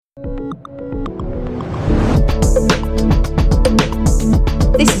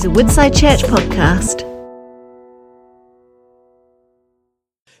is a Woodside Church podcast.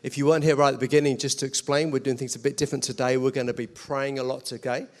 If you weren't here right at the beginning, just to explain, we're doing things a bit different today. We're going to be praying a lot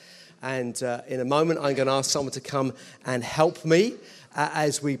today. And in a moment, I'm going to ask someone to come and help me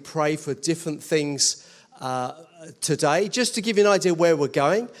as we pray for different things today. Just to give you an idea where we're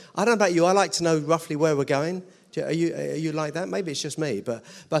going. I don't know about you, I like to know roughly where we're going. Are you like that? Maybe it's just me. But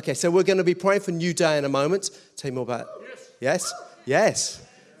okay, so we're going to be praying for New Day in a moment. Tell you more about it. Yes? Yes.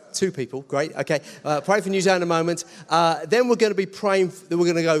 Two people, great. Okay, pray for New Day in a moment. Then we're going to be praying. Then we're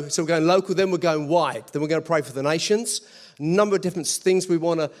going to go. So we're going local. Then we're going wide. Then we're going to pray for the nations. A number of different things we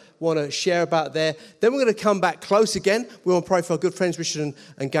want to share about there. Then we're going to come back close again. We want to pray for our good friends Richard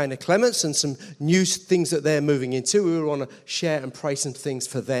and Gaynor Clements and some new things that they're moving into. We want to share and pray some things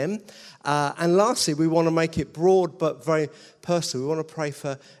for them. And lastly, we want to make it broad but very personal. We want to pray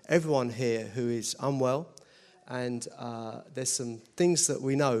for everyone here who is unwell. And there's some things that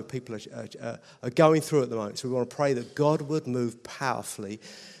we know people are going through at the moment. So we want to pray that God would move powerfully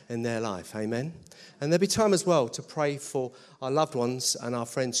in their life. Amen. And there'll be time as well to pray for our loved ones and our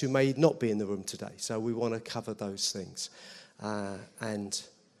friends who may not be in the room today. So we want to cover those things. And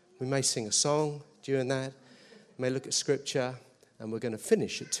we may sing a song during that. We may look at scripture. And we're going to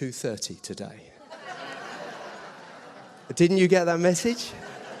finish at 2:30 today. Didn't you get that message?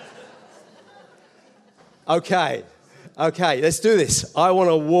 Okay, let's do this. I want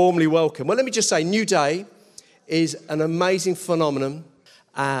to warmly welcome. Well, let me just say, New Day is an amazing phenomenon,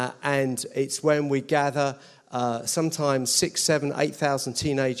 and it's when we gather sometimes 6, 7, 8,000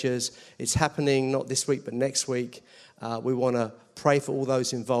 teenagers. It's happening not this week, but next week. We want to pray for all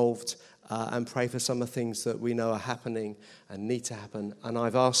those involved and pray for some of the things that we know are happening and need to happen. And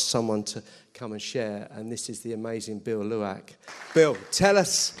I've asked someone to come and share, and this is the amazing Bill Luak. Bill, tell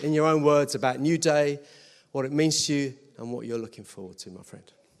us in your own words about New Day, what it means to you, and what you're looking forward to, my friend.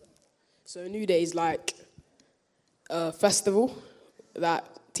 So New Day is like a festival that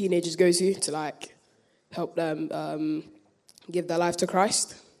teenagers go to like help them give their life to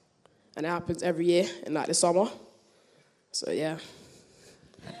Christ. And it happens every year in like the summer. So yeah.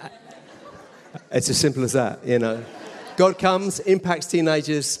 It's as simple as that, you know. God comes, impacts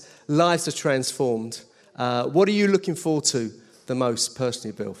teenagers, lives are transformed. What are you looking forward to the most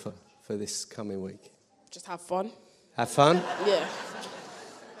personally, Bill, for this coming week? Just have fun. Have fun? Yeah.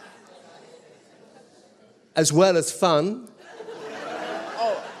 As well as fun.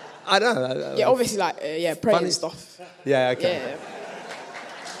 Oh. I don't know. Yeah, obviously like, praying and stuff. Yeah, okay. Yeah.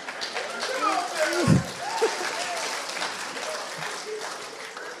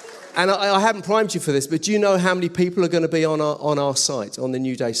 And I haven't primed you for this, but do you know how many people are going to be on our site, on the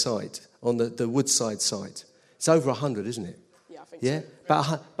New Day site, on the Woodside site? It's over 100, isn't it? Yeah, I think so.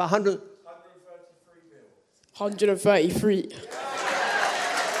 About 100... 133.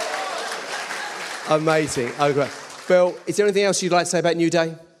 Amazing. Oh, great. Bill, is there anything else you'd like to say about New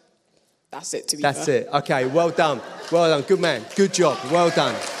Day? That's it, to be That's fair. it. Okay, well done. Well done. Good man. Good job. Well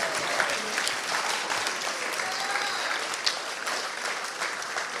done.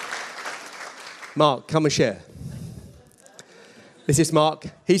 Mark, come and share. This is Mark.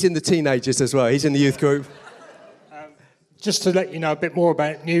 He's in the teenagers as well. He's in the youth group. Just to let you know a bit more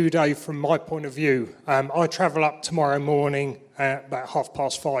about New Day from my point of view, I travel up tomorrow morning at about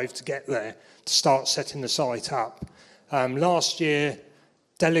 5:30 to get there to start setting the site up. Last year,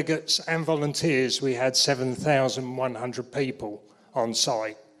 delegates and volunteers, we had 7,100 people on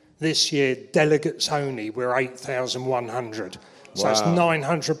site. This year, delegates only, we're 8,100. So it's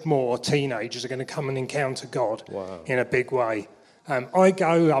 900 more teenagers are going to come and encounter God in a big way. I'm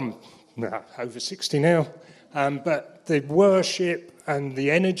over 60 now, but the worship and the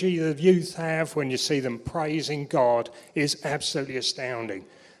energy the youth have when you see them praising God is absolutely astounding.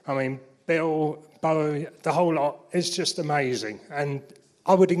 I mean, Bill, Bo, the whole lot is just amazing. And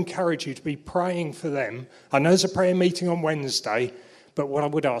I would encourage you to be praying for them. I know there's a prayer meeting on Wednesday, but what I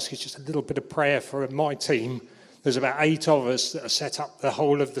would ask is just a little bit of prayer for my team. There's about 8 of us that are set up the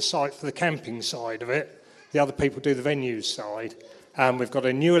whole of the site for the camping side of it. The other people do the venues side. We've got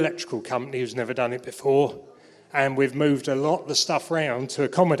a new electrical company who's never done it before. And we've moved a lot of the stuff around to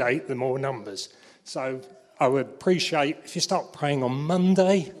accommodate the more numbers. So I would appreciate if you start praying on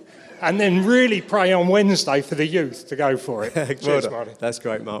Monday and then really pray on Wednesday for the youth to go for it. Cheers, Marty. That's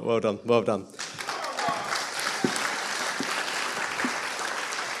great, Mark. Well done. Well done.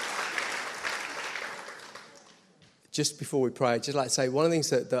 Just before we pray, I'd just like to say one of the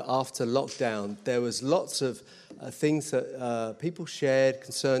things that after lockdown, there was lots of things that people shared,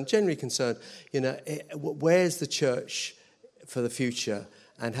 generally concerned, where's the church for the future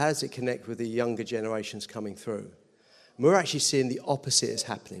and how does it connect with the younger generations coming through? We're actually seeing the opposite is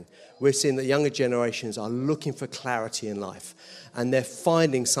happening. We're seeing that younger generations are looking for clarity in life, and they're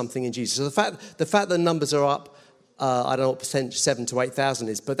finding something in Jesus. So the fact that numbers are up, I don't know what percentage, 7,000 to 8,000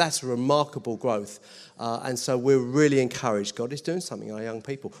 is, but that's a remarkable growth. And so we're really encouraged. God is doing something in our young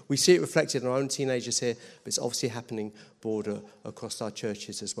people. We see it reflected in our own teenagers here, but it's obviously happening broader across our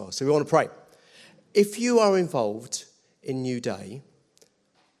churches as well. So we want to pray. If you are involved in New Day,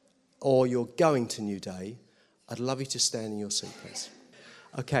 or you're going to New Day, I'd love you to stand in your seat, please.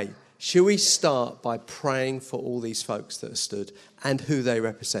 Okay, shall we start by praying for all these folks that are stood and who they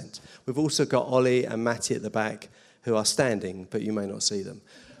represent? We've also got Ollie and Matty at the back who are standing, but you may not see them.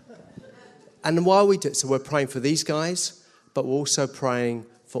 And while we do it, so we're praying for these guys, but we're also praying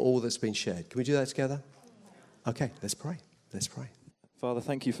for all that's been shared. Can we do that together? Okay, let's pray. Let's pray. Father,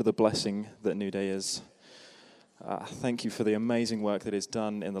 thank you for the blessing that New Day is. Thank you for the amazing work that is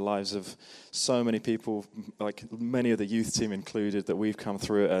done in the lives of so many people, like many of the youth team included, that we've come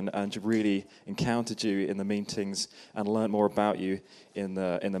through and really encountered you in the meetings and learned more about you in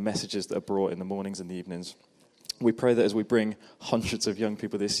the messages that are brought in the mornings and the evenings. We pray that as we bring hundreds of young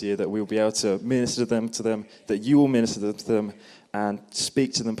people this year, that we will be able to minister to them, that you will minister to them and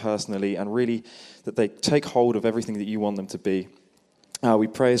speak to them personally, and really that they take hold of everything that you want them to be. We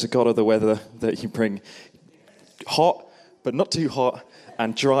pray as a God of the weather that you bring hot, but not too hot,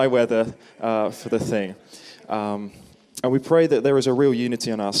 and dry weather for the thing. And we pray that there is a real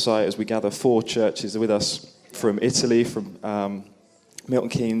unity on our site as we gather 4 churches with us from Italy, from Milton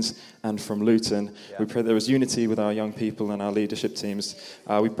Keynes, and from Luton. Yeah. We pray there is unity with our young people and our leadership teams.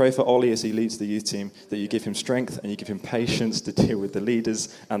 We pray for Ollie as he leads the youth team, that you give him strength and you give him patience to deal with the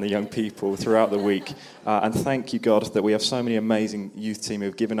leaders and the young people throughout the week. And thank you, God, that we have so many amazing youth team who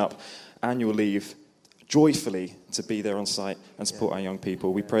have given up annual leave joyfully to be there on site and support our young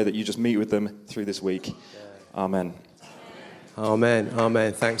people. We pray that you just meet with them through this week. Amen. Amen.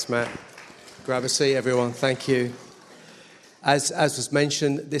 Amen. Thanks, Matt. Grab a seat, everyone. Thank you. As was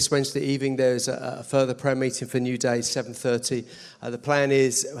mentioned, this Wednesday evening there's a further prayer meeting for New Day, 7:30. The plan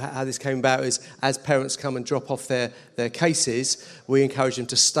is, how this came about is, as parents come and drop off their cases, we encourage them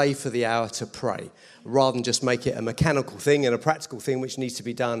to stay for the hour to pray, rather than just make it a mechanical thing and a practical thing which needs to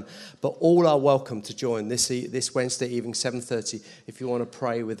be done. But all are welcome to join this Wednesday evening, 7:30, if you want to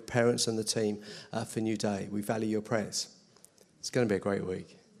pray with parents and the team for New Day. We value your prayers. It's going to be a great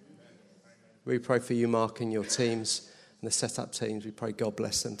week. We pray for you, Mark, and your teams. And the set-up teams, we pray God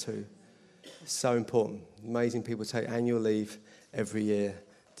bless them too. It's so important. Amazing people take annual leave every year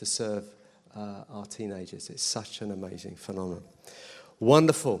to serve our teenagers. It's such an amazing phenomenon.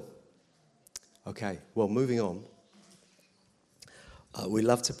 Wonderful. Okay, well, moving on. We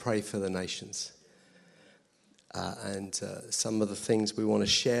love to pray for the nations. And some of the things we want to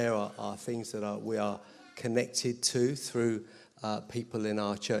share are things that we are connected to through people in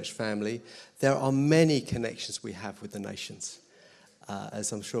our church family. There are many connections we have with the nations.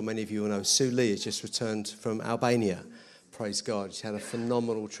 As I'm sure many of you will know, Sue Lee has just returned from Albania. Praise God. She had a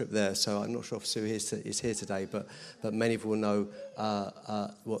phenomenal trip there. So I'm not sure if Sue is here today, but many of you will know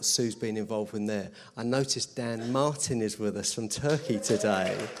what Sue's been involved in there. I noticed Dan Martin is with us from Turkey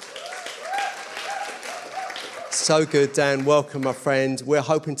today. So good, Dan. Welcome, my friend. We're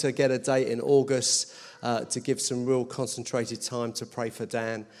hoping to get a date in August to give some real concentrated time to pray for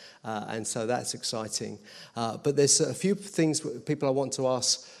Dan, and so that's exciting. But there's a few things, people I want to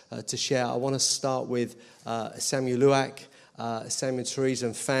ask to share. I want to start with Samuel Luak, Samuel and Teresa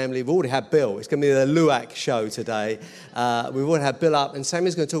and family. We've already had Bill. It's going to be the Luak show today. We've already had Bill up, and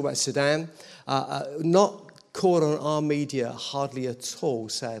Samuel's going to talk about Sudan. Not caught on our media hardly at all,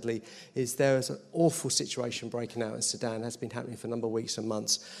 sadly, is there is an awful situation breaking out in Sudan. It has been happening for a number of weeks and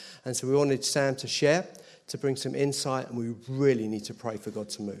months. And so we wanted Sam to share, to bring some insight, and we really need to pray for God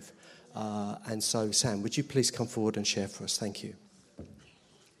to move. And so, Sam, would you please come forward and share for us? Thank you.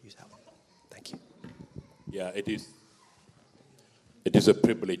 Use that one. Thank you. Yeah, it is a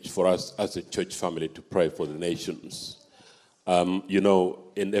privilege for us as a church family to pray for the nations. In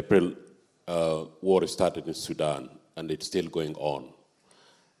April, war started in Sudan, and it's still going on.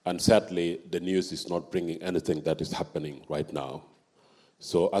 And sadly, the news is not bringing anything that is happening right now.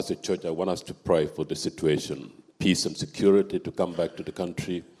 So as a church, I want us to pray for the situation, peace and security to come back to the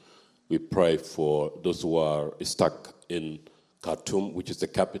country. We pray for those who are stuck in Khartoum, which is the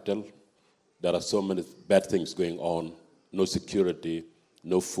capital. There are so many bad things going on, no security,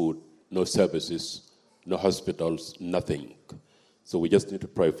 no food, no services, no hospitals, nothing. So we just need to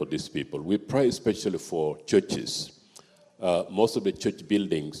pray for these people. We pray especially for churches. Most of the church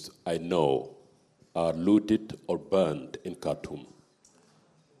buildings I know are looted or burned in Khartoum.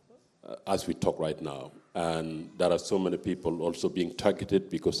 as we talk right now. And there are so many people also being targeted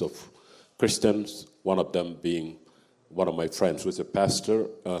because of Christians, one of them being one of my friends who is a pastor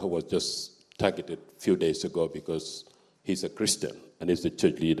who was just targeted a few days ago because he's a Christian and he's a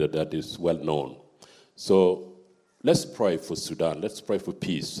church leader that is well known. So let's pray for Sudan. Let's pray for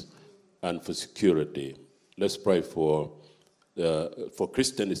peace and for security. Let's pray for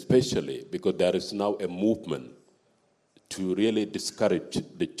Christians especially, because there is now a movement to really discourage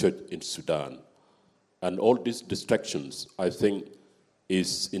the church in Sudan. And all these distractions, I think,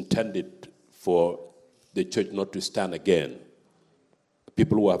 is intended for the church not to stand again.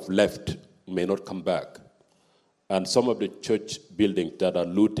 People who have left may not come back. And some of the church buildings that are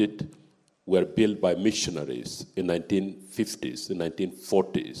looted were built by missionaries in 1950s, in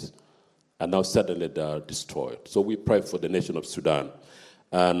 1940s, and now suddenly they are destroyed. So we pray for the nation of Sudan.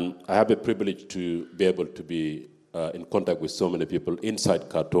 And I have a privilege to be able to be in contact with so many people inside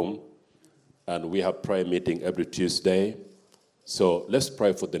Khartoum, and we have prayer meeting every Tuesday. So let's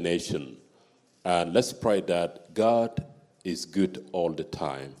pray for the nation, and let's pray that God is good all the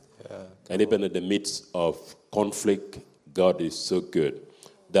time. Yeah, and even in the midst of conflict, God is so good.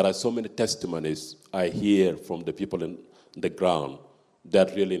 There are so many testimonies I hear from the people in the ground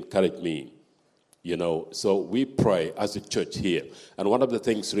that really encourage me, you know. So we pray as a church here. And one of the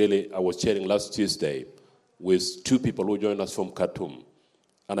things really I was sharing last Tuesday with two people who joined us from Khartoum.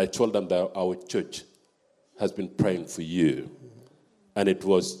 And I told them that our church has been praying for you. And it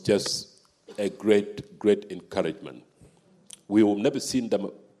was just a great, great encouragement. We will never seen them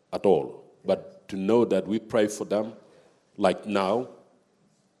at all. But to know that we pray for them, like now,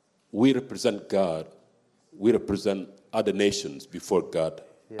 we represent God. We represent other nations before God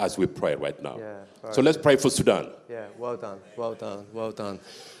as we pray right now. Yeah, right. So let's pray for Sudan. Yeah, well done, well done, well done.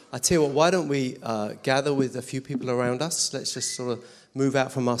 I tell you what, why don't we gather with a few people around us? Let's just sort of move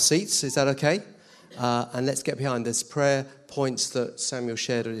out from our seats. Is that okay? And let's get behind. There's prayer points that Samuel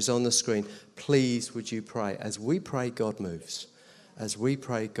shared is on the screen. Please, would you pray? As we pray, God moves. As we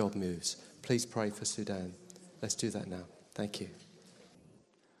pray, God moves. Please pray for Sudan. Let's do that now. Thank you.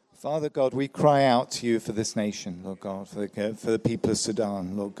 Father God, we cry out to you for this nation, Lord God, for the people of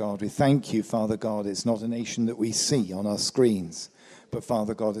Sudan, Lord God. We thank you, Father God. It's not a nation that we see on our screens, but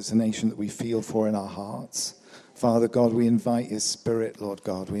Father God, it's a nation that we feel for in our hearts. Father God, we invite your spirit, Lord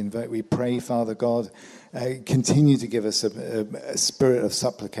God. We pray, Father God, continue to give us a spirit of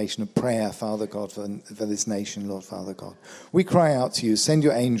supplication, of prayer, Father God, for this nation, Lord Father God. We cry out to you. Send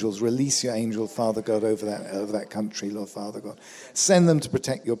your angels, release your angels, Father God, over that country, Lord Father God. Send them to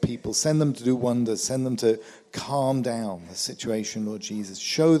protect your people. Send them to do wonders. Send them to calm down the situation, Lord Jesus.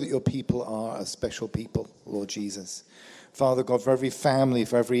 Show that your people are a special people, Lord Jesus. Father God, for every family,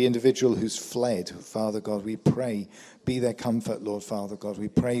 for every individual who's fled, Father God, we pray, be their comfort, Lord Father God. We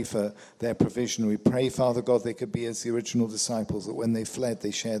pray for their provision. We pray, Father God, they could be as the original disciples, that when they fled,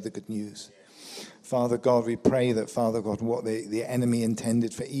 they shared the good news. Father God, we pray that, Father God, what the enemy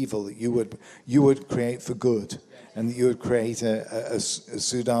intended for evil, that you would create for good, and that you would create a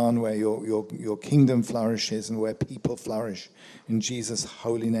Sudan where your kingdom flourishes and where people flourish. In Jesus'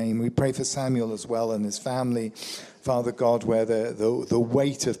 holy name. We pray for Samuel as well and his family, Father God, where the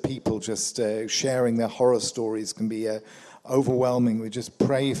weight of people just sharing their horror stories can be overwhelming. We just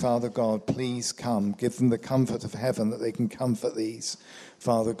pray, Father God, please come. Give them the comfort of heaven that they can comfort these,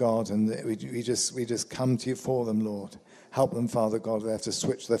 Father God. And we just come to you for them, Lord. Help them, Father God. They have to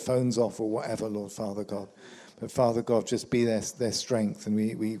switch their phones off or whatever, Lord, Father God. But Father God, just be their strength. And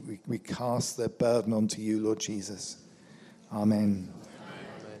we cast their burden onto you, Lord Jesus. Amen.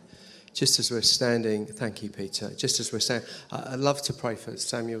 Just as we're standing, thank you, Peter. Just as we're standing, I'd love to pray for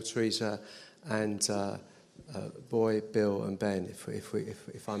Samuel, Teresa, and Boy, Bill, and Ben,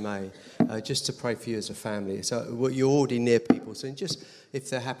 if I may, just to pray for you as a family. So you're already near people, so just if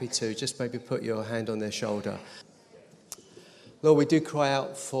they're happy to, just maybe put your hand on their shoulder. Lord, we do cry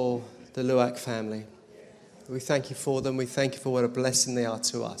out for the Luak family. We thank you for them. We thank you for what a blessing they are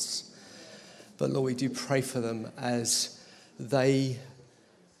to us. But Lord, we do pray for them as they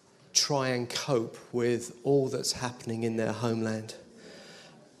try and cope with all that's happening in their homeland.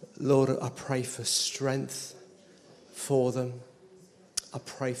 Lord, I pray for strength for them. I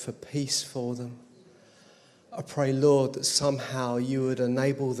pray for peace for them. I pray, Lord, that somehow you would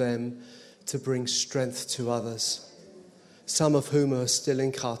enable them to bring strength to others, some of whom are still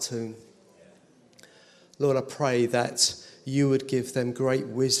in Khartoum. Lord, I pray that you would give them great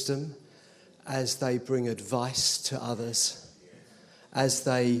wisdom as they bring advice to others, as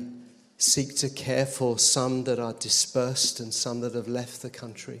they seek to care for some that are dispersed and some that have left the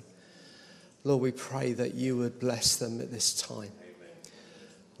country. Lord, we pray that you would bless them at this time.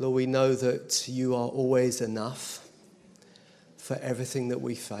 Lord, we know that you are always enough for everything that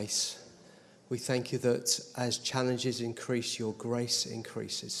we face. We thank you that as challenges increase, your grace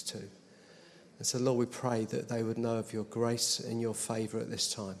increases too. And so, Lord, we pray that they would know of your grace and your favour at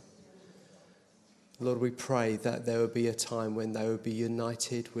this time. Lord, we pray that there would be a time when they would be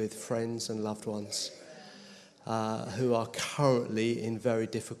united with friends and loved ones who are currently in very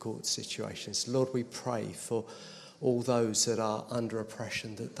difficult situations. Lord, we pray for all those that are under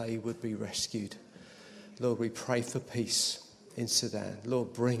oppression, that they would be rescued. Lord, we pray for peace in Sudan.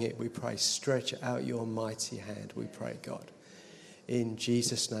 Lord, bring it, we pray. Stretch out your mighty hand, we pray, God. In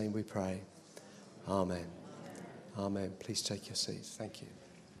Jesus' name we pray. Amen. Amen. Please take your seats. Thank you.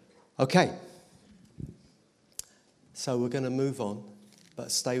 Okay. So we're going to move on,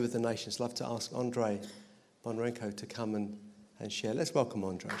 but stay with the nations. Love to ask Andrei Bondarenko to come and share. Let's welcome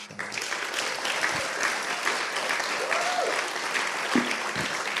Andrei, shall we?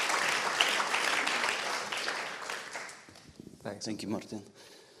 Thanks. Thank you, Martin.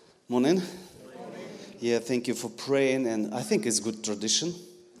 Morning. Yeah, thank you for praying, and I think it's good tradition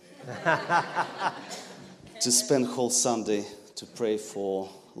to spend whole Sunday to pray for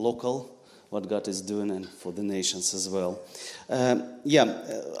local, what God is doing, and for the nations as well.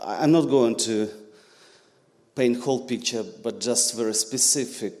 I'm not going to paint whole picture, but just very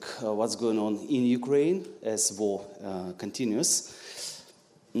specific what's going on in Ukraine as war continues.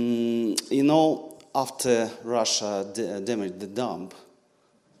 After Russia damaged the dam,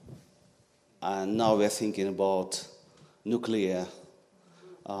 and now we're thinking about nuclear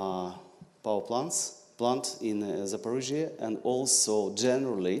power plant in Zaporizhia, and also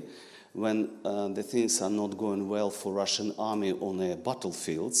generally when the things are not going well for Russian army on the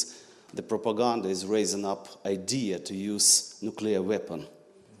battlefields, the propaganda is raising up idea to use nuclear weapon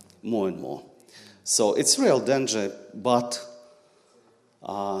more and more. So it's real danger, but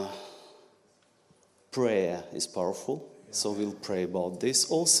prayer is powerful. So we'll pray about this.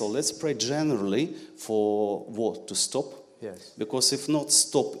 Also, let's pray generally for war to stop. Yes. Because if not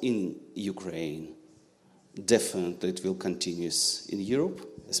stop in Ukraine, definitely it will continue in Europe,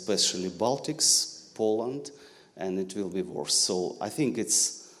 especially Baltics, Poland, and it will be worse. So I think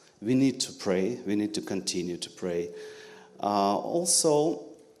we need to pray. We need to continue to pray. Also,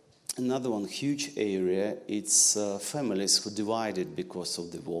 another one huge area, it's families who divided because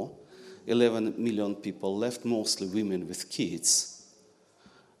of the war. 11 million people left, mostly women with kids.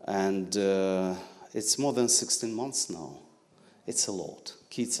 And it's more than 16 months now. It's a lot.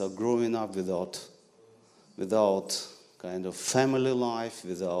 Kids are growing up without kind of family life,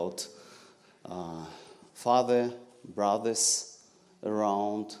 without father, brothers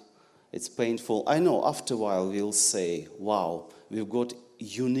around. It's painful. I know after a while we'll say, wow, we've got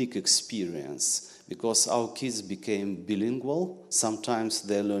unique experience because our kids became bilingual. Sometimes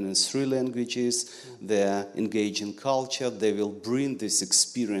they're learning 3 languages, they're engaged in culture, they will bring this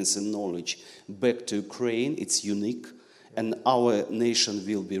experience and knowledge back to Ukraine. It's unique, and our nation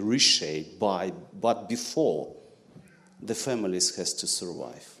will be reshaped but before, the families has to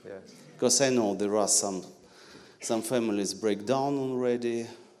survive. Yes. Because I know there are some families break down already,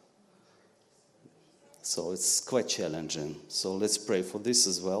 so it's quite challenging. So let's pray for this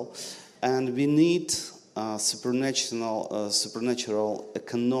as well. And we need supernatural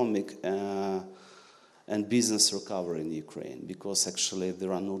economic and business recovery in Ukraine, because actually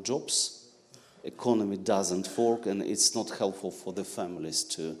there are no jobs, economy doesn't work, and it's not helpful for the families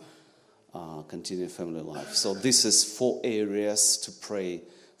to continue family life. So this is 4 areas to pray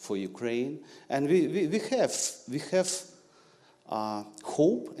for Ukraine. And we have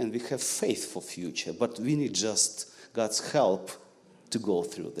hope and we have faith for future, but we need just God's help to go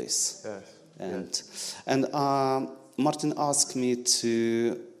through this. Yes. And Martin asked me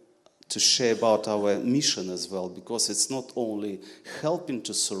to share about our mission as well, because it's not only helping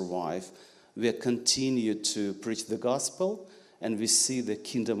to survive, we continue to preach the gospel, and we see the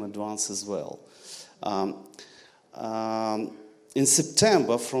kingdom advance as well. In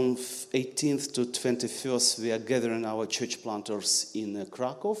September, from 18th to 21st, we are gathering our church planters in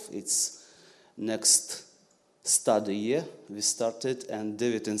Krakow. It's next study year we started, and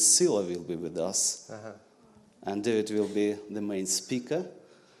David and Sila will be with us. And David will be the main speaker.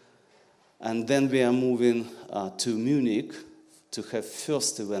 And then we are moving to Munich to have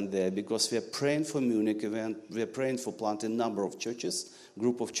first event there, because we are praying for Munich event. We are praying for planting a number of churches,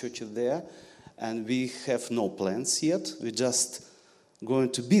 group of churches there, and we have no plans yet. We're just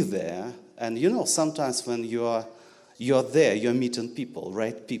going to be there. And sometimes when you're there, you're meeting people,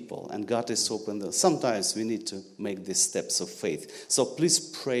 right people, and God is open. Sometimes we need to make these steps of faith. So please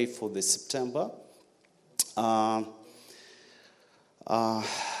pray for this September.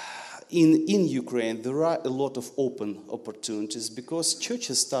 in Ukraine, there are a lot of open opportunities because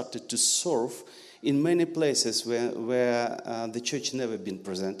churches started to serve in many places where the church never been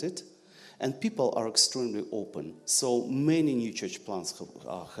presented, and people are extremely open. So many new church plants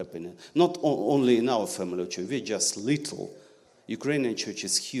are happening. Not only in our family church, we're just little. Ukrainian church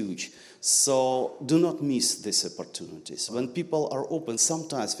is huge. So do not miss these opportunities. When people are open,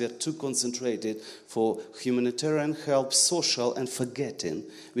 sometimes we are too concentrated for humanitarian help, social, and forgetting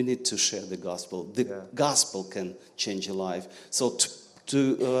we need to share the gospel. The gospel can change a life. So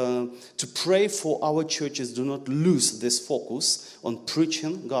to pray for our churches, do not lose this focus on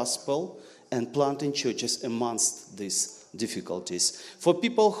preaching gospel and planting churches amongst these difficulties. For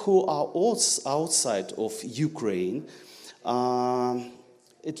people who are outside of Ukraine,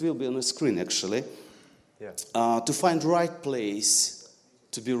 it will be on the screen actually, to find right place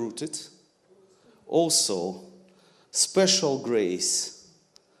to be rooted. Also, special grace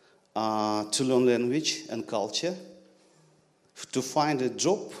to learn language and culture, to find a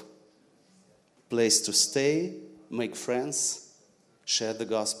job, place to stay, make friends, share the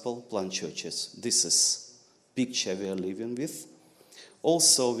gospel, plant churches. This is picture we are living with.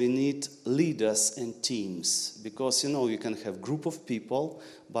 Also, we need leaders and teams because, you can have group of people,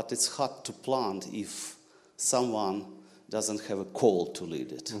 but it's hard to plant if someone doesn't have a call to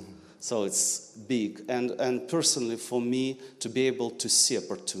lead it. Mm-hmm. So it's big. And personally, for me, to be able to see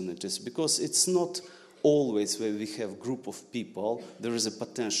opportunities, because it's not always where we have group of people, there is a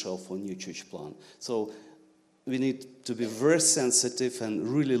potential for new church plant. So we need to be very sensitive and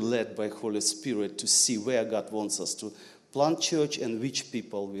really led by Holy Spirit to see where God wants us to plant church and which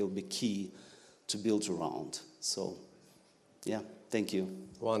people will be key to build around. So, thank you.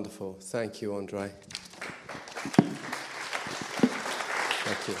 Wonderful. Thank you, Andre.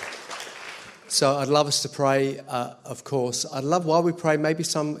 Thank you. So I'd love us to pray, of course. I'd love, while we pray, maybe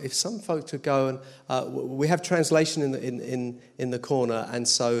if some folk could go and we have translation in the corner, and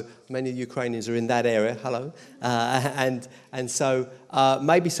so many Ukrainians are in that area. Hello, and so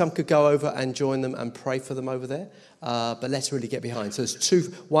maybe some could go over and join them and pray for them over there. But let's really get behind. So there's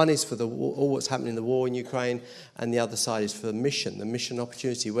two. One is for all what's happening in the war in Ukraine, and the other side is for the mission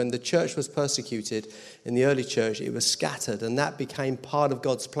opportunity. When the church was persecuted in the early church, it was scattered, and that became part of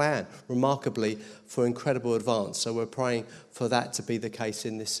God's plan, remarkably, for incredible advance. So we're praying for that to be the case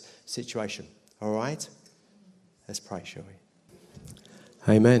in this situation. All right? Let's pray, shall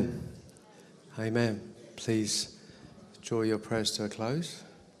we? Amen. Amen. Please draw your prayers to a close.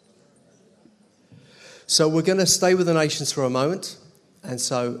 So we're going to stay with the nations for a moment. And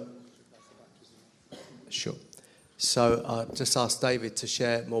so, sure. So I just asked David to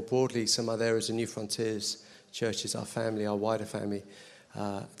share more broadly some other areas of New Frontiers churches, our family, our wider family,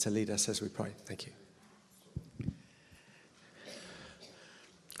 to lead us as we pray. Thank you.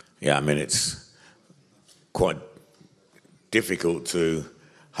 Yeah, it's quite difficult to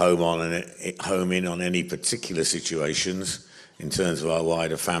home in on any particular situations in terms of our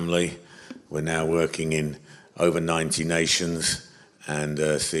wider family. We're now working in over 90 nations and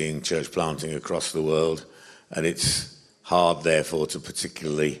seeing church planting across the world. And it's hard, therefore, to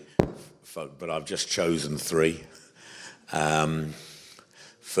particularly folk, but I've just chosen three.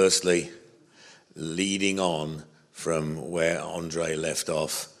 Firstly, leading on from where Andre left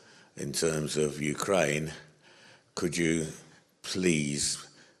off in terms of Ukraine, could you please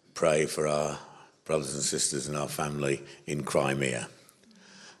pray for our brothers and sisters and our family in Crimea?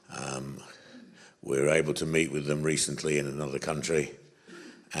 We were able to meet with them recently in another country,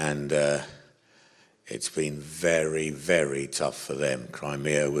 and it's been very, very tough for them.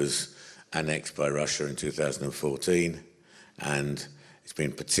 Crimea was annexed by Russia in 2014, and it's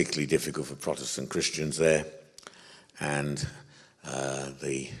been particularly difficult for Protestant Christians there. And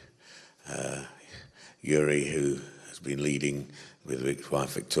Yuri, who has been leading with his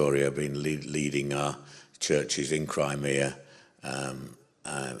wife Victoria, leading our churches in Crimea,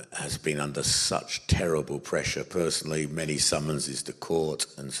 has been under such terrible pressure personally, many summonses to court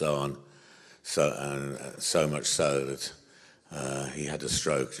and so on, so much so that he had a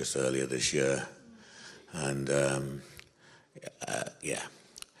stroke just earlier this year. And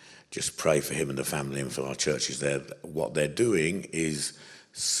just pray for him and the family and for our churches there. What they're doing is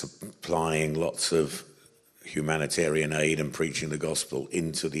supplying lots of humanitarian aid and preaching the gospel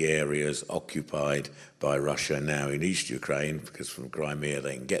into the areas occupied by Russia now in East Ukraine, because from Crimea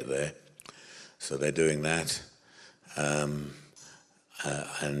they can get there. So they're doing that. And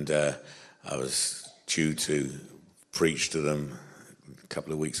I was due to preach to them a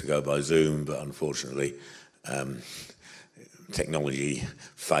couple of weeks ago by Zoom, but unfortunately technology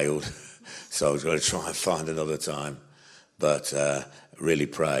failed. So I was going to try and find another time. But really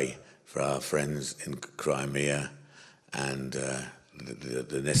pray for our friends in Crimea and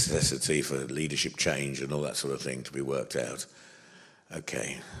the necessity for leadership change and all that sort of thing to be worked out.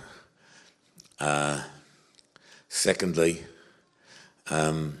 Okay. Secondly,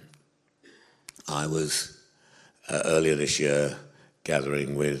 I was earlier this year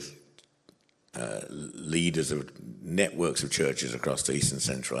gathering with leaders of networks of churches across East and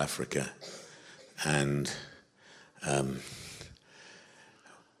Central Africa, and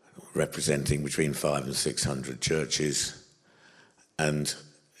representing between 500 and 600 churches. And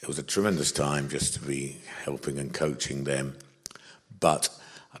it was a tremendous time just to be helping and coaching them. But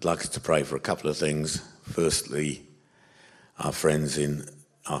I'd like us to pray for a couple of things. Firstly, our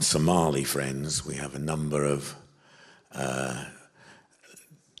Somali friends, we have a number of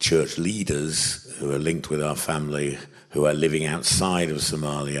church leaders who are linked with our family who are living outside of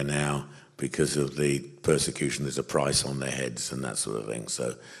Somalia now because of the persecution. There's a price on their heads and that sort of thing,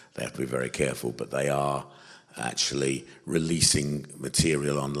 so they have to be very careful. But they are actually releasing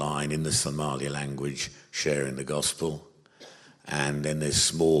material online in the Somali language, sharing the gospel. And then there's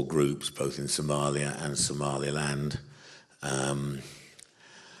small groups both in Somalia and Somaliland, and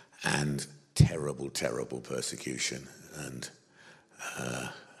terrible, terrible persecution. And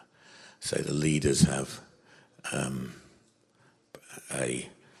so the leaders have a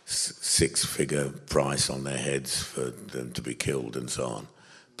six-figure price on their heads for them to be killed and so on.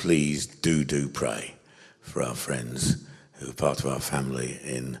 Please do pray for our friends who are part of our family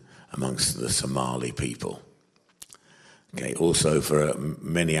in amongst the Somali people. Okay, also for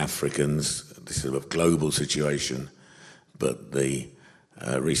many Africans, this is a global situation, but the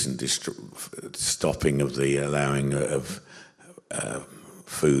recent stopping of the allowing of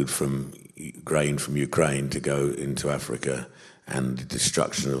food from grain from Ukraine to go into Africa and the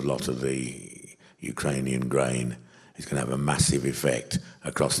destruction of a lot of the Ukrainian grain is going to have a massive effect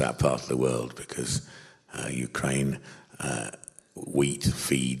across that part of the world, because Ukraine wheat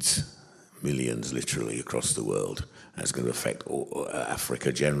feeds millions literally across the world. And it's going to affect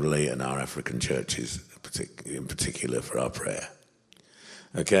Africa generally and our African churches in particular for our prayer.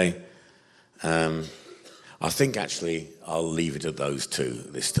 Okay. I think actually I'll leave it at those two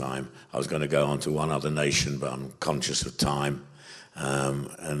this time. I was going to go on to one other nation, but I'm conscious of time.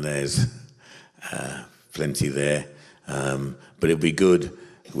 And there's plenty there. But it'll be good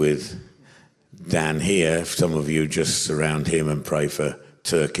with Dan here, if some of you just surround him and pray for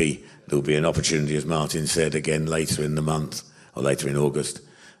Turkey. There'll be an opportunity, as Martin said, again later in the month, or later in August.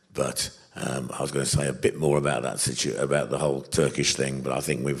 But I was going to say a bit more about that about the whole Turkish thing, but I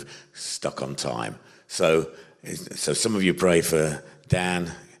think we've stuck on time. So some of you pray for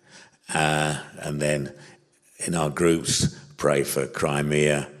Dan, and then in our groups, pray for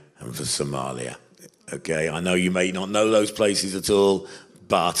Crimea and for Somalia. Okay, I know you may not know those places at all,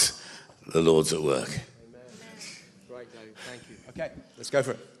 but the Lord's at work. Amen. Great, David. Thank you. Okay, let's go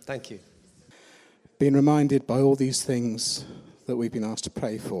for it. Thank you. Being reminded by all these things that we've been asked to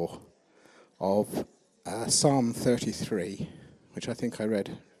pray for of Psalm 33, which I think I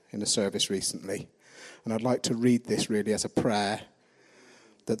read in a service recently. And I'd like to read this really as a prayer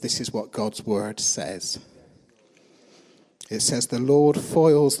that this is what God's word says. It says, "The Lord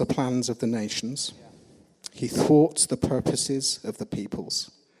foils the plans of the nations. He thwarts the purposes of the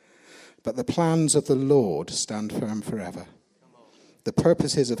peoples. But the plans of the Lord stand firm forever. The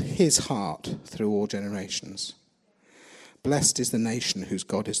purposes of his heart through all generations. Blessed is the nation whose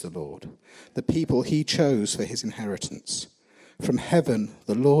God is the Lord, the people he chose for his inheritance. From heaven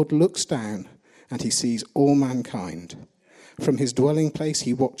the Lord looks down, and he sees all mankind. From his dwelling place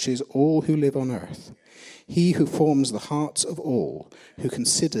he watches all who live on earth. He who forms the hearts of all, who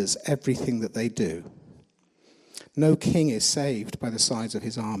considers everything that they do. No king is saved by the size of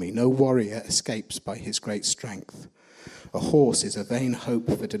his army. No warrior escapes by his great strength. A horse is a vain hope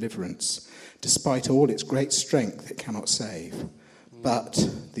for deliverance. Despite all its great strength, it cannot save. But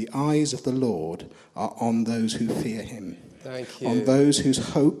the eyes of the Lord are on those who fear him. Thank you. On those whose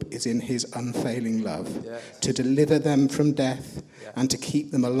hope is in his unfailing love, Yes. to deliver them from death and to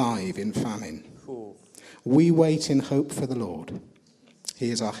keep them alive in famine. Cool. We wait in hope for the Lord. He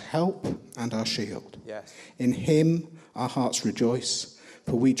is our help and our shield. Yes. In him our hearts rejoice,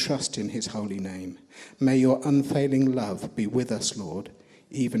 for we trust in his holy name. May your unfailing love be with us, Lord,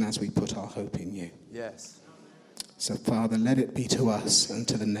 even as we put our hope in you. Yes. So, Father, let it be to us and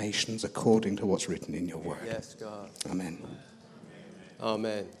to the nations according to what's written in your word. Yes, God. Amen.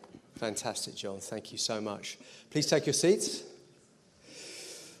 Amen. Fantastic, John. Thank you so much. Please take your seats.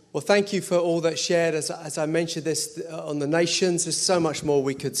 Well, thank you for all that shared. As I mentioned this on the nations, there's so much more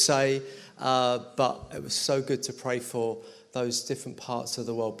we could say. but it was so good to pray for those different parts of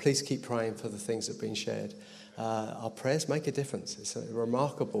the world. Please keep praying for the things that have been shared. Our prayers make a difference. It's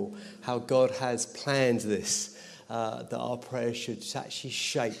remarkable how God has planned this, that our prayers should actually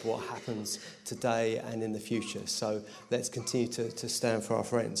shape what happens today and in the future. So let's continue to stand for our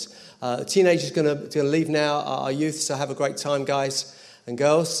friends. Teenagers are going to leave now, our youth, so have a great time, guys and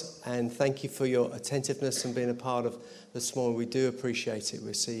girls, and thank you for your attentiveness and being a part of this morning. We do appreciate it.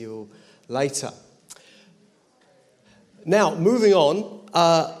 We'll see you all later. Now, moving on,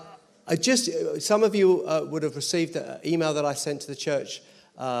 some of you would have received an email that I sent to the church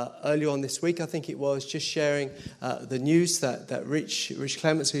earlier on this week, I think it was, just sharing the news that Rich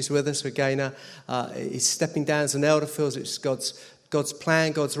Clements, who's with us, Gaynor, is stepping down as an elder, feels it's God's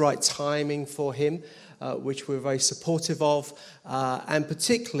plan, God's right timing for him, which we're very supportive of, and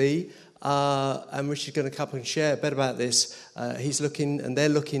particularly, and Rich is going to come and share a bit about this, they're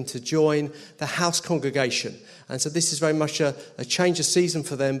looking to join the house congregation. And so this is very much a change of season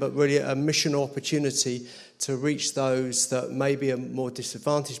for them, but really a mission opportunity to reach those that maybe a more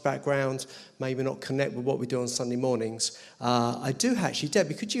disadvantaged background, maybe not connect with what we do on Sunday mornings. I do actually,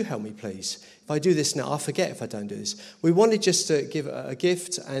 Debbie, could you help me please? If I do this now, I'll forget if I don't do this. We wanted just to give a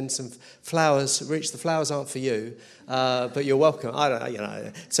gift and some flowers. Rich, the flowers aren't for you, but you're welcome. I don't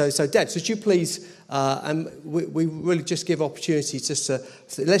know, So Deb, would you please, and we really just give opportunity just to,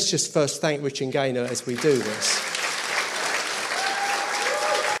 let's just first thank Rich and Gaynor as we do this.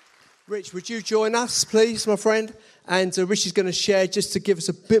 Rich, would you join us, please, my friend? And Rich is going to share just to give us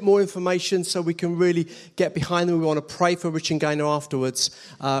a bit more information so we can really get behind them. We want to pray for Rich and Gaynor afterwards.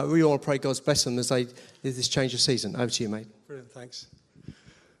 We really want to pray God's blessing as they do this change of season. Over to you, mate. Brilliant, thanks.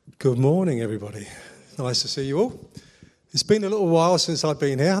 Good morning, everybody. Nice to see you all. It's been a little while since I've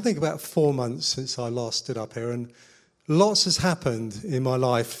been here. I think about 4 months since I last stood up here. And lots has happened in my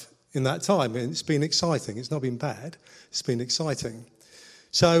life in that time. And it's been exciting. It's not been bad. It's been exciting.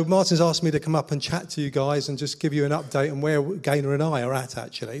 So Martin's asked me to come up and chat to you guys and just give you an update on where Gaynor and I are at,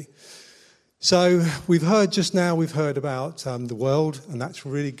 actually. So we've heard about the world, and that's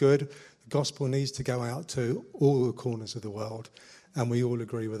really good. The gospel needs to go out to all the corners of the world, and we all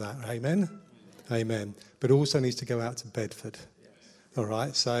agree with that. Amen? Amen. But it also needs to go out to Bedford. All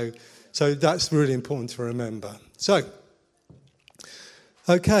right? So that's really important to remember. So,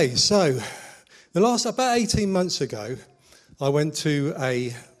 okay, so about 18 months ago, I went to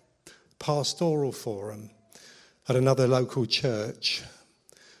a pastoral forum at another local church.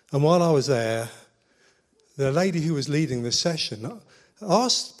 And while I was there, the lady who was leading the session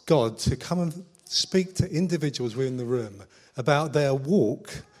asked God to come and speak to individuals within the room about their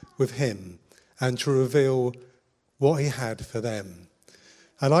walk with him and to reveal what he had for them.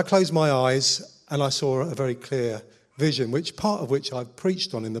 And I closed my eyes and I saw a very clear vision, part of which I've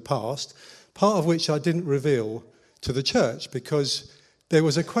preached on in the past, part of which I didn't reveal to the church because there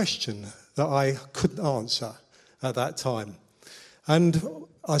was a question that I couldn't answer at that time. And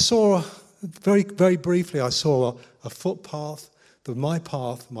I saw, very, very briefly, I saw a footpath, my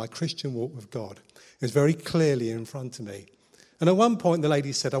path, my Christian walk with God. It was very clearly in front of me. And at one point the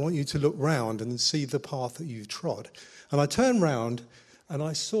lady said, I want you to look round and see the path that you've trod. And I turned round and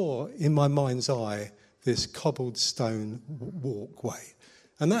I saw in my mind's eye this cobbled stone walkway.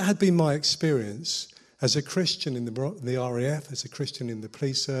 And that had been my experience as a Christian in the RAF, as a Christian in the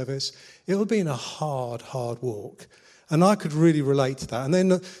police service. It had been a hard walk. And I could really relate to that. And then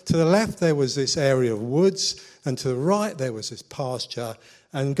to the left, there was this area of woods. And to the right, there was this pasture.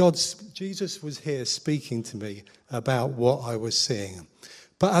 And Jesus was here speaking to me about what I was seeing.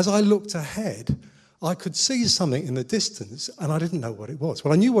 But as I looked ahead, I could see something in the distance, and I didn't know what it was.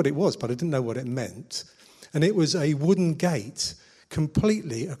 Well, I knew what it was, but I didn't know what it meant. And it was a wooden gate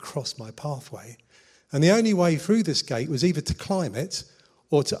completely across my pathway. And the only way through this gate was either to climb it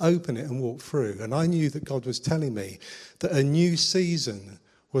or to open it and walk through. And I knew that God was telling me that a new season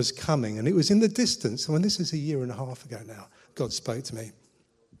was coming. And it was in the distance. And this is 1.5 years ago now, God spoke to me.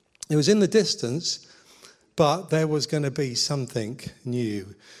 It was in the distance, but there was going to be something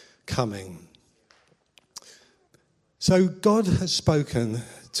new coming. So God has spoken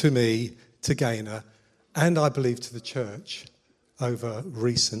to me, to Gaynor, and I believe to the church over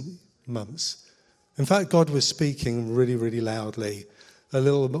recent months. In fact, God was speaking really, really loudly a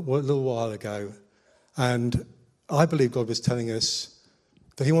little while ago. And I believe God was telling us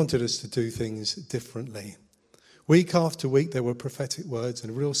that he wanted us to do things differently. Week after week, there were prophetic words and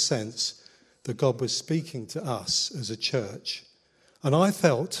a real sense that God was speaking to us as a church. And I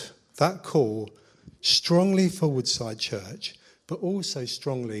felt that call strongly for Woodside Church, but also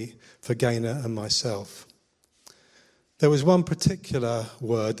strongly for Gaynor and myself. there was one particular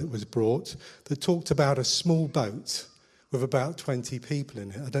word that was brought that talked about a small boat with about 20 people in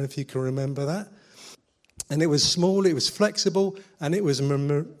it. I don't know if you can remember that. And it was small, it was flexible, and it was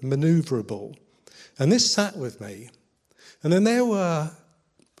manoeuvrable. And this sat with me. And then there were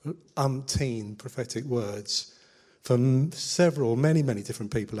umpteen prophetic words from many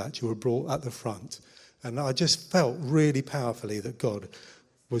different people actually were brought at the front. And I just felt really powerfully that God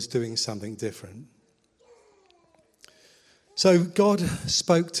was doing something different. So God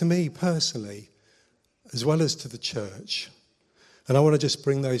spoke to me personally, as well as to the church. And I want to just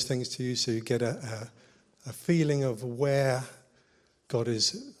bring those things to you so you get a feeling of where God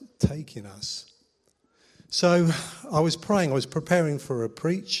is taking us. So I was praying, I was preparing for a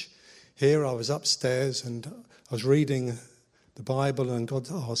preach. Here I was upstairs and I was reading the Bible, and God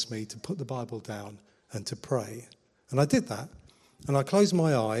asked me to put the Bible down and to pray. And I did that. And I closed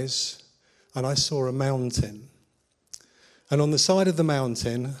my eyes and I saw a mountain. And on the side of the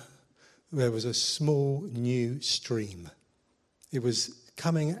mountain, there was a small new stream. It was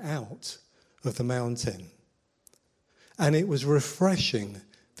coming out of the mountain. And it was refreshing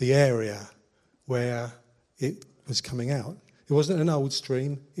the area where it was coming out. It wasn't an old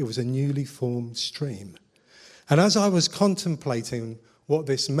stream, it was a newly formed stream. And as I was contemplating what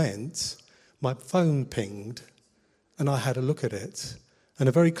this meant, my phone pinged and I had a look at it. And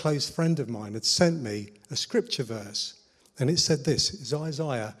a very close friend of mine had sent me a scripture verse. And it said this, it's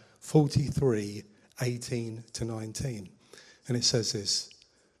Isaiah 43, 18 to 19. And it says this,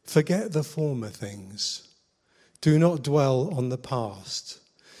 "Forget the former things. Do not dwell on the past.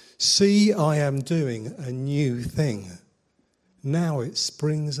 See, I am doing a new thing. Now it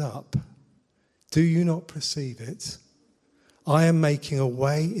springs up. Do you not perceive it? I am making a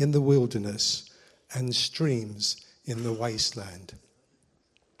way in the wilderness and streams in the wasteland."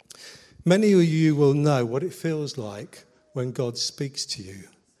 Many of you will know what it feels like when God speaks to you.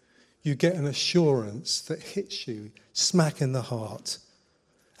 You get an assurance that hits you smack in the heart.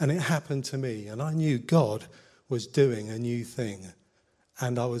 And it happened to me, and I knew God was doing a new thing,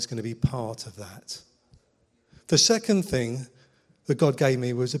 and I was going to be part of that. The second thing that God gave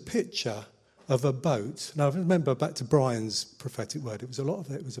me was a picture of a boat. Now, I remember back to Brian's prophetic word, a lot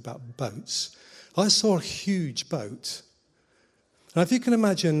of it was about boats. I saw a huge boat. Now, if you can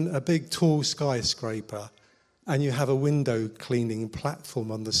imagine a big, tall skyscraper, and you have a window cleaning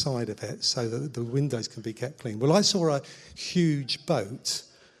platform on the side of it so that the windows can be kept clean. Well, I saw a huge boat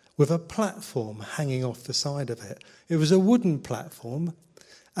with a platform hanging off the side of it. It was a wooden platform,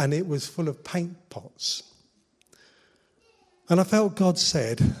 and it was full of paint pots. And I felt God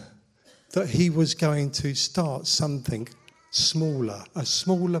said that he was going to start something smaller, a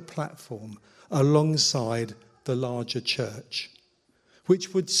smaller platform alongside the larger church,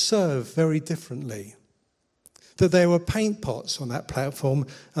 which would serve very differently. That there were paint pots on that platform,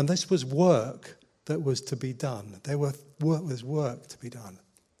 and this was work that was to be done. There was work to be done.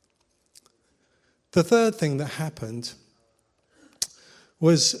 The third thing that happened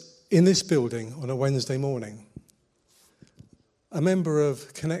was in this building on a Wednesday morning. A member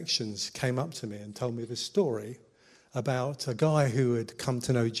of Connections came up to me and told me this story about a guy who had come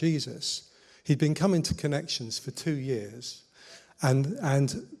to know Jesus. He'd been coming to Connections for 2 years, and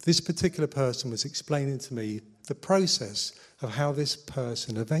this particular person was explaining to me the process of how this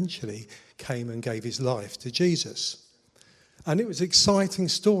person eventually came and gave his life to Jesus. And it was an exciting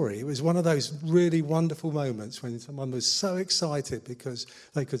story. It was one of those really wonderful moments when someone was so excited because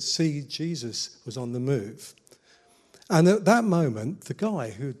they could see Jesus was on the move. And at that moment, the guy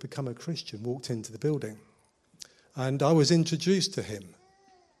who had become a Christian walked into the building. And I was introduced to him.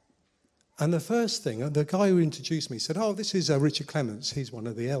 And the first thing, the guy who introduced me said, "Oh, this is Richard Clements. He's one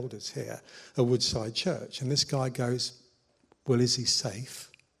of the elders here at Woodside Church." And this guy goes, "Well, is he safe?"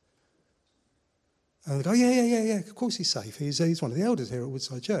 And I go, yeah, of course he's safe. He's one of the elders here at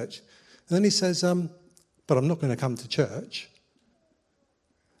Woodside Church. And then he says, "But I'm not going to come to church."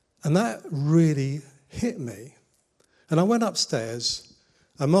 And that really hit me. And I went upstairs,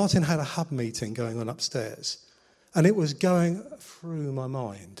 and Martin had a hub meeting going on upstairs. And it was going through my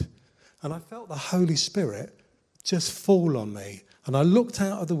mind. And I felt the Holy Spirit just fall on me. And I looked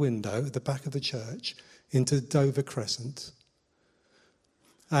out of the window at the back of the church into Dover Crescent.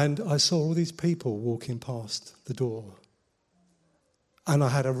 And I saw all these people walking past the door. And I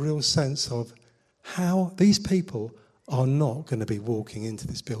had a real sense of how these people are not going to be walking into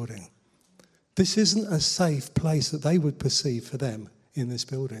this building. This isn't a safe place that they would perceive for them in this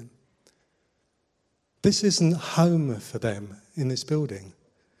building. This isn't home for them in this building.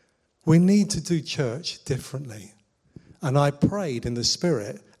 We need to do church differently. And I prayed in the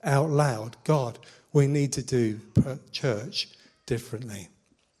Spirit out loud, "God, we need to do church differently.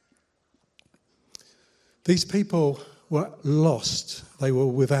 These people were lost. They were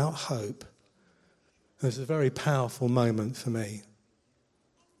without hope. It was a very powerful moment for me.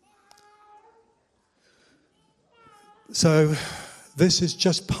 So this is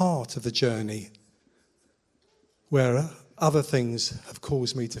just part of the journey where other things have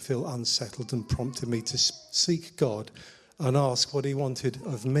caused me to feel unsettled and prompted me to seek God and ask what he wanted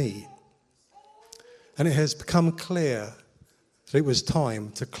of me. And it has become clear that it was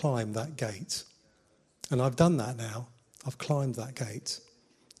time to climb that gate. And I've done that now. I've climbed that gate.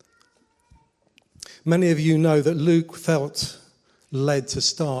 Many of you know that Luke felt led to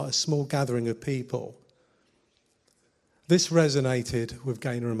start a small gathering of people. This resonated with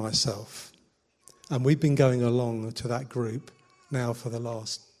Gaynor and myself. And we've been going along to that group now for the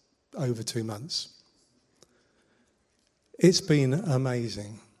last over 2 months. It's been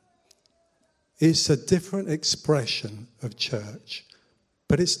amazing. It's a different expression of church,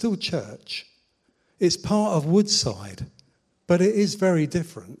 but it's still church. It's part of Woodside, but it is very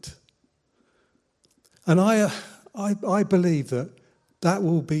different. And I believe that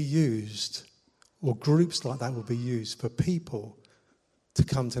will be used, or groups like that will be used for people to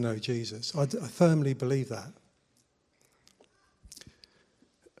come to know Jesus. I firmly believe that.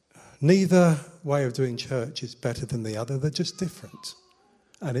 Neither way of doing church is better than the other. They're just different.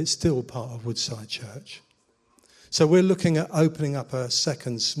 And it's still part of Woodside Church. So we're looking at opening up a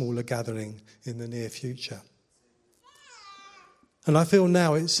second smaller gathering in the near future. And I feel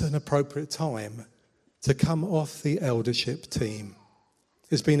now it's an appropriate time to come off the eldership team.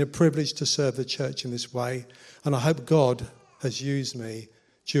 It's been a privilege to serve the church in this way, and I hope God has used me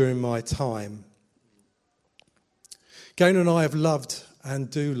during my time. Gaynor and I have loved and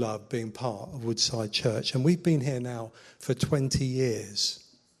do love being part of Woodside Church, and we've been here now for 20 years.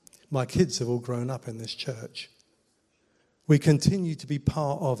 My kids have all grown up in this church. We continue to be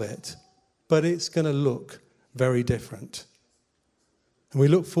part of it, but it's going to look very different. And we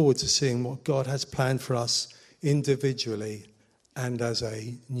look forward to seeing what God has planned for us individually and as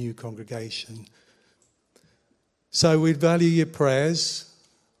a new congregation. So we value your prayers.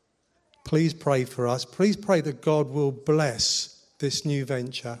 Please pray for us. Please pray that God will bless this new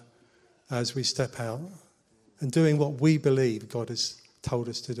venture as we step out and doing what we believe God has told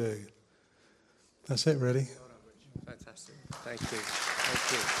us to do. That's it, really. Fantastic. Thank you.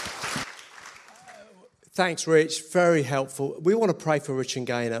 Thank you. Thanks, Rich. Very helpful. We want to pray for Rich and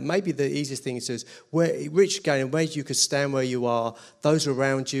Gaynor. Maybe the easiest thing is Rich, Gaynor, where you could stand where you are. Those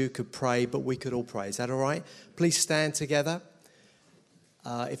around you could pray, but we could all pray. Is that all right? Please stand together.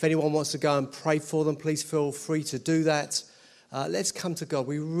 If anyone wants to go and pray for them, please feel free to do that. Let's come to God.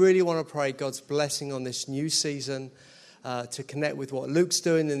 We really want to pray God's blessing on this new season. To connect with what Luke's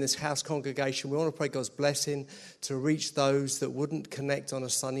doing in this house congregation. We want to pray God's blessing to reach those that wouldn't connect on a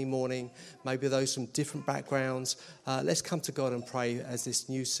Sunday morning, maybe those from different backgrounds. Let's come to God and pray as this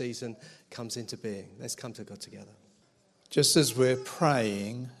new season comes into being. Let's come to God together. Just as we're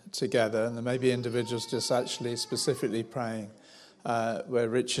praying together, and there may be individuals just actually specifically praying where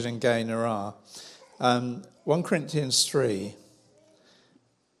Richard and Gaynor are. 1 Corinthians 3,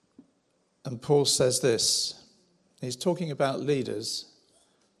 and Paul says this. He's talking about leaders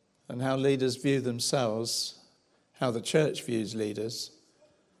and how leaders view themselves, how the church views leaders,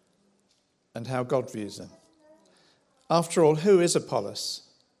 and how God views them. After all, who is Apollos?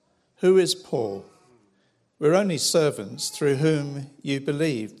 Who is Paul? We're only servants through whom you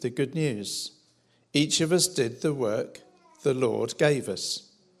believed the good news. Each of us did the work the Lord gave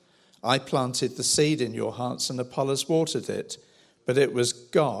us. I planted the seed in your hearts and Apollos watered it, but it was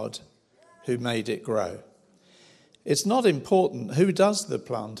God who made it grow. It's not important who does the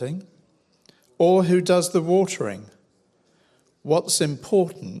planting or who does the watering. What's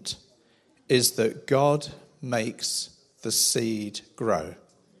important is that God makes the seed grow.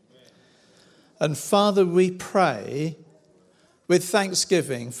 And Father, we pray with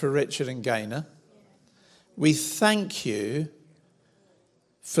thanksgiving for Richard and Gaynor. We thank you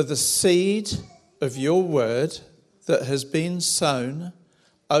for the seed of your word that has been sown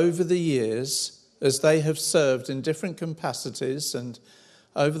over the years as they have served in different capacities, and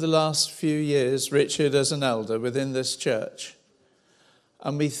over the last few years, Richard as an elder within this church.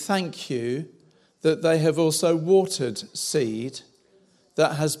 And we thank you that they have also watered seed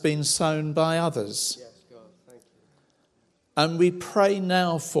that has been sown by others. Yes, God, thank you. And we pray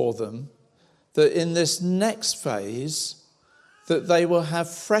now for them that in this next phase, that they will have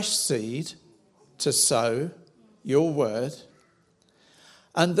fresh seed to sow your word,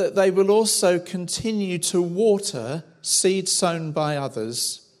 and that they will also continue to water seed sown by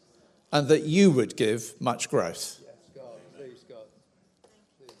others and that you would give much growth. Yes, God. Please, God.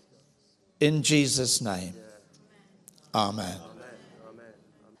 In Jesus' name. Amen.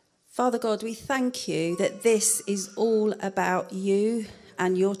 Father God, we thank you that this is all about you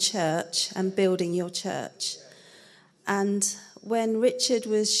and your church and building your church. And when Richard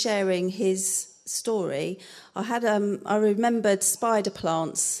was sharing his story, I remembered spider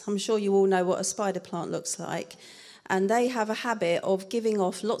plants. I'm sure you all know what a spider plant looks like. And they have a habit of giving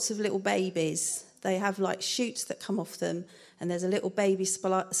off lots of little babies. They have like shoots that come off them, and there's a little baby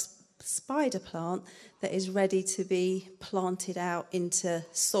spider plant that is ready to be planted out into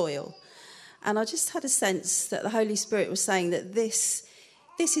soil. And I just had a sense that the Holy Spirit was saying that this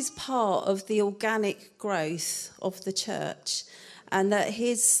is part of the organic growth of the church, and that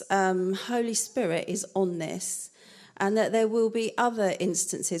his Holy Spirit is on this, and that there will be other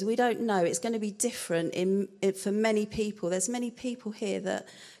instances. We don't know. It's going to be different for many people. There's many people here that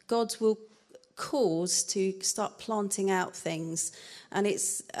God will cause to start planting out things. And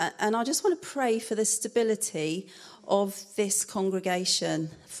I just want to pray for the stability of this congregation.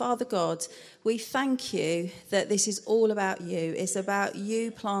 Father God, we thank you that this is all about you. It's about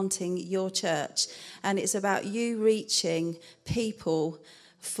you planting your church, and it's about you reaching people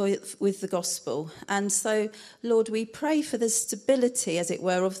with the gospel. And so, Lord, we pray for the stability, as it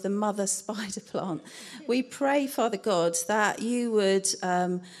were, of the mother spider plant. We pray, Father God, that you would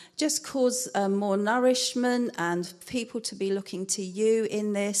just cause more nourishment and people to be looking to you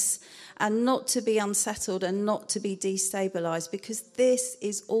in this, and not to be unsettled and not to be destabilized, because this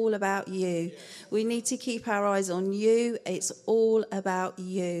is all about you. We need to keep our eyes on you. It's all about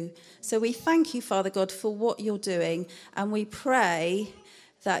you. So we thank you, Father God, for what you're doing, and we pray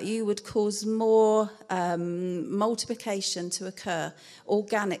that you would cause more multiplication to occur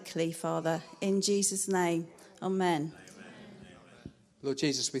organically, Father, in Jesus' name. Amen. Lord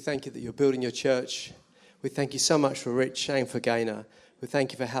Jesus, we thank you that you're building your church. We thank you so much for Rich and for Gaynor. We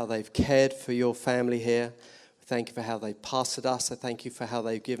thank you for how they've cared for your family here. We thank you for how they've pastored us. I thank you for how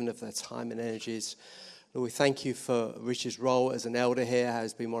they've given of their time and energies. Lord, we thank you for Rich's role as an elder here, how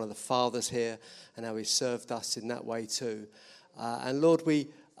he's been one of the fathers here, and how he's served us in that way too. And Lord, we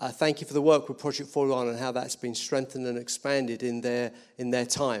thank you for the work with Project 41 and how that's been strengthened and expanded in their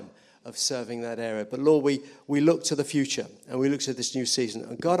time of serving that area. But Lord, we look to the future and we look to this new season.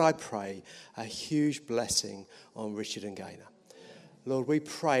 And God, I pray a huge blessing on Richard and Gaynor. Lord, we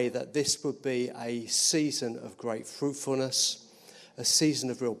pray that this would be a season of great fruitfulness, a season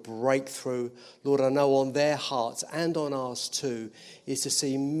of real breakthrough. Lord, I know on their hearts and on ours too is to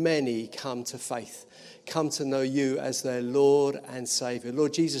see many come to faith, come to know you as their Lord and Saviour.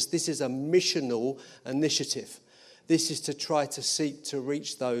 Lord Jesus, this is a missional initiative. This is to try to seek to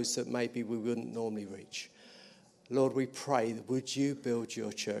reach those that maybe we wouldn't normally reach. Lord, we pray that would you build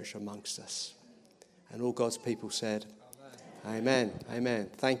your church amongst us? And all God's people said, Amen.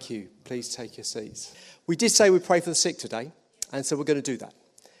 Amen. Thank you. Please take your seats. We did say we'd pray for the sick today, and so we're going to do that.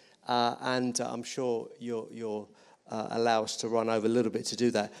 I'm sure you'll allow us to run over a little bit to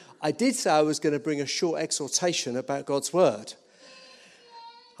do that. I did say I was going to bring a short exhortation about God's word.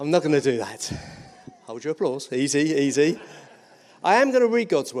 I'm not going to do that. Hold your applause. Easy, easy. I am going to read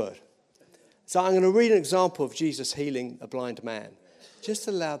God's word. So I'm going to read an example of Jesus healing a blind man. Just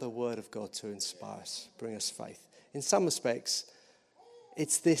allow the word of God to inspire us, bring us faith. In some respects,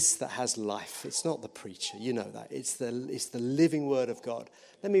 it's this that has life. It's not the preacher. You know that. It's the living word of God.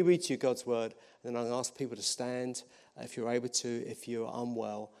 Let me read to you God's word, and then I'll ask people to stand if you're able to, if you're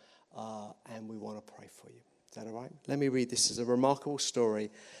unwell, and we want to pray for you. Is that all right? Let me read. This is a remarkable story.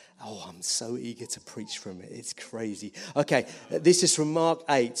 Oh, I'm so eager to preach from it. It's crazy. Okay, this is from Mark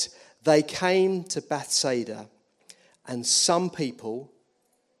 8. They came to Bethsaida, and some people,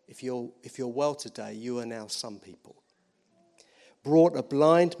 if you're well today, you are now some people, brought a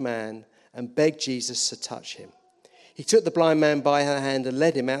blind man and begged Jesus to touch him. He took the blind man by the hand and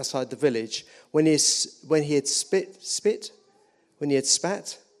led him outside the village. When he had spit on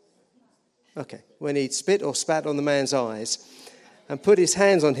the man's eyes and put his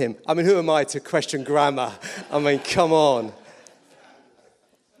hands on him. I mean, who am I to question grammar? I mean, come on.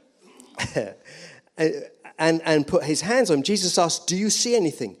 And put his hands on him. Jesus asked, "Do you see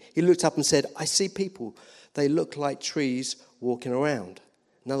anything?" He looked up and said, "I see people. They look like trees walking around."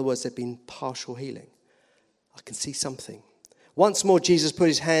 In other words, there'd been partial healing. I can see something. Once more, Jesus put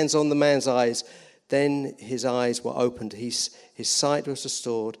his hands on the man's eyes. Then his eyes were opened. His sight was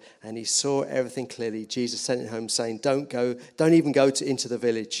restored, and he saw everything clearly. Jesus sent him home, saying, "Don't even go into the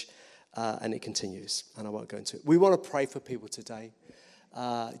village." And it continues, and I won't go into it. We want to pray for people today,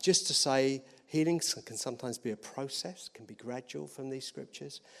 just to say, Healing can sometimes be a process, can be gradual from these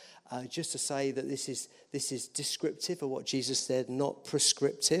scriptures. Just to say that this is descriptive of what Jesus said, not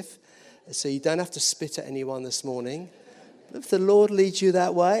prescriptive. So you don't have to spit at anyone this morning. If the Lord leads you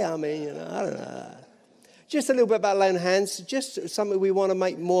that way, I mean, I don't know. Just a little bit about laying on hands. Just something we want to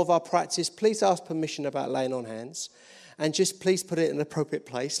make more of our practice. Please ask permission about laying on hands. And just please put it in an appropriate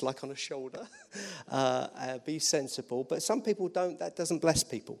place, like on a shoulder. Be sensible. But some people don't. That doesn't bless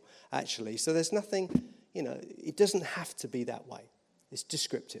people, actually. So there's nothing, it doesn't have to be that way. It's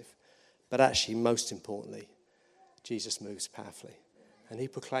descriptive. But actually, most importantly, Jesus moves powerfully. And he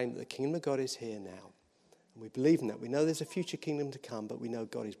proclaimed that the kingdom of God is here now. And we believe in that. We know there's a future kingdom to come, but we know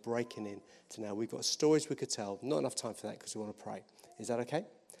God is breaking in to now. We've got stories we could tell. Not enough time for that because we want to pray. Is that okay?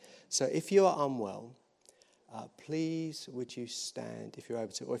 So if you are unwell, please would you stand if you're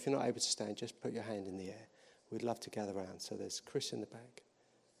able to. Or if you're not able to stand, just put your hand in the air. We'd love to gather around. So there's Chris in the back.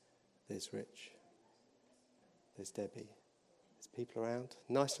 There's Rich. There's Debbie. There's people around.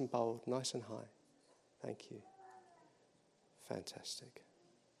 Nice and bold, nice and high. Thank you. Fantastic.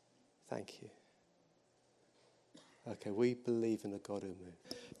 Thank you. Okay, we believe in the God who moves.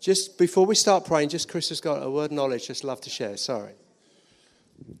 Just before we start praying, Chris has got a word of knowledge just love to share. Sorry.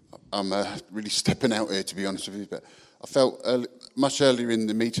 I'm really stepping out here, to be honest with you, but I felt much earlier in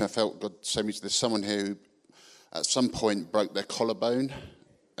the meeting, I felt God say me, there's someone here who at some point broke their collarbone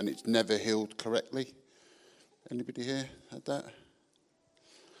and it's never healed correctly. Anybody here had that?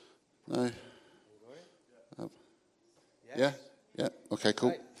 No? Yeah? Yeah? Okay, cool.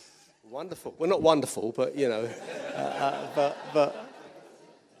 Great. Wonderful. Well, not wonderful, but, but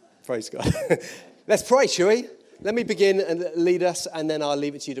praise God. Let's pray, shall we? Let me begin and lead us, and then I'll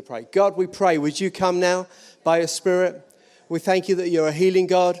leave it to you to pray. God, we pray, would you come now by your Spirit? We thank you that you're a healing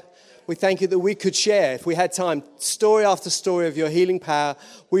God. We thank you that we could share, if we had time, story after story of your healing power.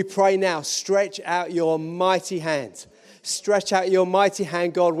 We pray now, stretch out your mighty hand. Stretch out your mighty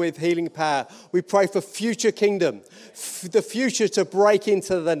hand, God, with healing power. We pray for future kingdom, the future to break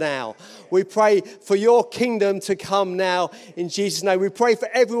into the now. We pray for your kingdom to come now in Jesus' name. We pray for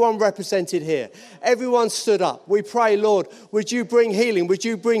everyone represented here. Everyone stood up. We pray, Lord, would you bring healing? Would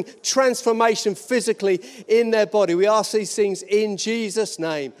you bring transformation physically in their body? We ask these things in Jesus'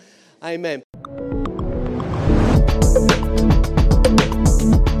 name. Amen.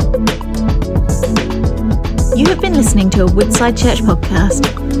 You have been listening to a Woodside Church podcast.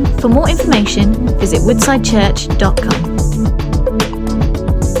 For more information, visit woodsidechurch.com.